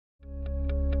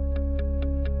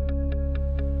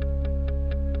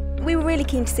We were really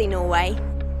keen to see Norway.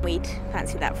 We'd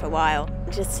fancied that for a while,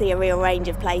 just see a real range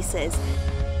of places.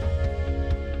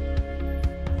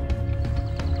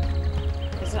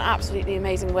 It's an absolutely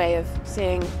amazing way of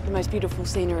seeing the most beautiful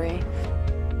scenery.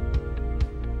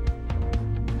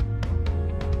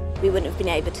 We wouldn't have been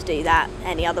able to do that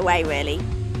any other way, really.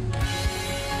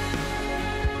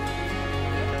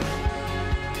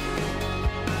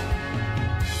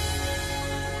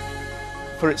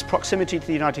 For its proximity to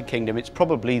the United Kingdom, it's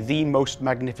probably the most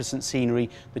magnificent scenery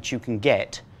that you can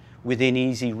get within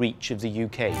easy reach of the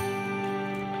UK.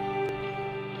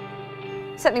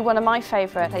 Certainly one of my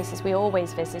favourite places we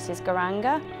always visit is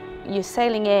Garanga. You're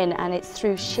sailing in and it's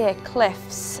through sheer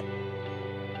cliffs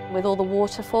with all the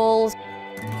waterfalls.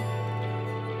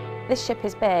 This ship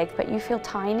is big, but you feel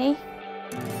tiny.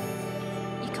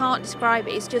 You can't describe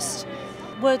it, it's just...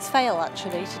 Words fail,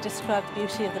 actually, to describe the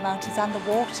beauty of the mountains and the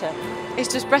water.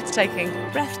 It's just breathtaking.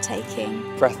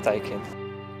 breathtaking. Breathtaking.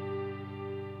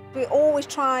 We always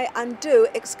try and do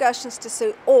excursions to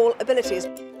suit all abilities.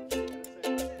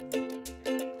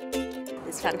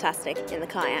 It's fantastic in the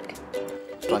kayak.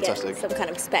 Fantastic. You get some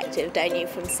kind of perspective, don't you,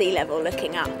 from sea level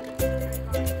looking up.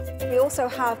 We also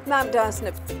have Mount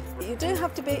Dowsnip. You do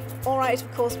have to be all right, of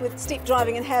course, with steep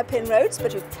driving and hairpin roads,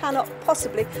 but you cannot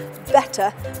possibly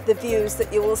better the views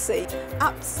that you will see.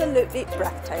 Absolutely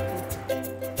breathtaking.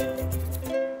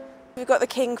 We've got the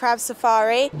king crab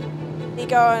safari. You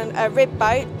go on a rib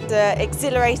boat, the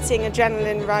exhilarating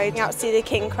adrenaline ride out to see the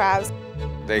king crabs.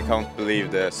 They can't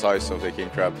believe the size of the king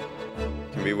crab.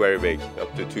 It can be very big,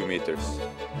 up to 2 meters.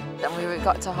 And we've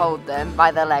got to hold them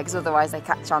by their legs, otherwise they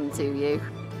catch on to you.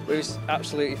 It was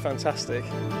absolutely fantastic.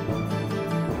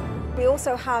 We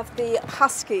also have the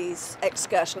Huskies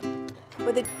excursion,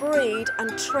 where they breed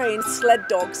and train sled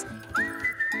dogs.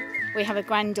 We have a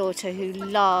granddaughter who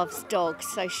loves dogs,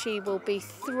 so she will be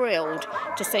thrilled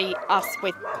to see us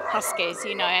with Huskies,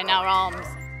 you know, in our arms.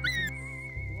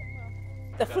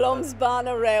 The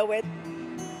Flomsbana Railway.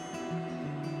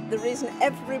 The reason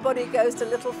everybody goes to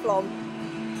Little Flom.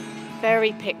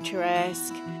 Very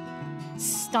picturesque,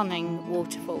 stunning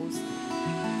waterfalls.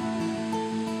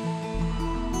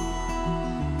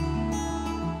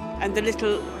 And the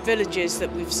little villages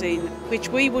that we've seen, which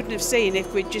we wouldn't have seen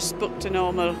if we'd just booked a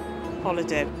normal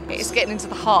holiday. It's getting into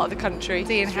the heart of the country,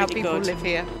 seeing how really people good. live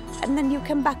here. And then you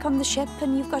come back on the ship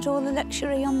and you've got all the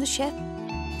luxury on the ship.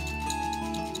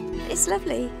 It's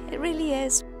lovely, it really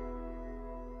is.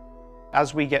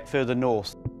 As we get further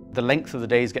north, the length of the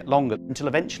days get longer until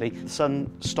eventually the sun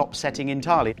stops setting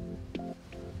entirely.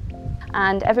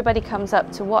 And everybody comes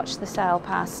up to watch the sail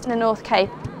past the North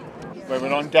Cape. Well,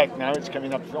 we're on deck now, it's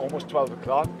coming up to almost 12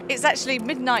 o'clock. It's actually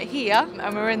midnight here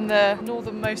and we're in the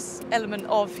northernmost element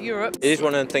of Europe. It is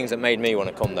one of the things that made me want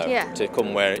to come though, Yeah. to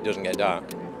come where it doesn't get dark.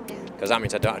 Because that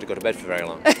means I don't have to go to bed for very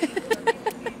long.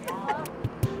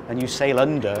 And you sail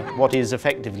under what is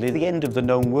effectively the end of the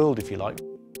known world, if you like.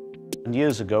 And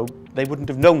years ago, they wouldn't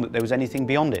have known that there was anything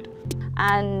beyond it.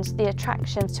 And the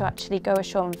attractions to actually go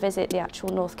ashore and visit the actual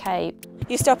North Cape.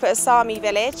 You stop at a Sami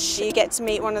village, you get to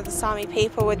meet one of the Sami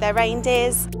people with their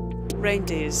reindeers.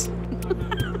 Reindeers.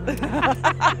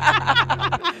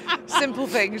 Simple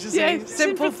things, you see.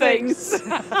 Simple things.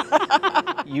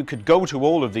 You could go to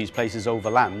all of these places over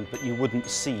land, but you wouldn't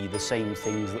see the same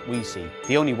things that we see.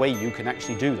 The only way you can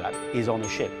actually do that is on a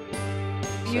ship.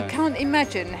 You can't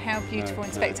imagine how beautiful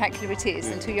and spectacular it is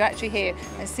until you're actually here,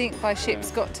 and seeing it by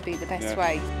ship's got to be the best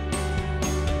way.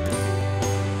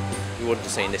 You wouldn't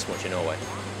have seen this much in Norway.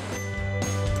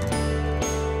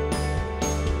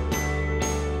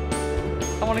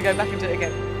 I want to go back and do it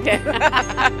again.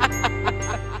 Yeah.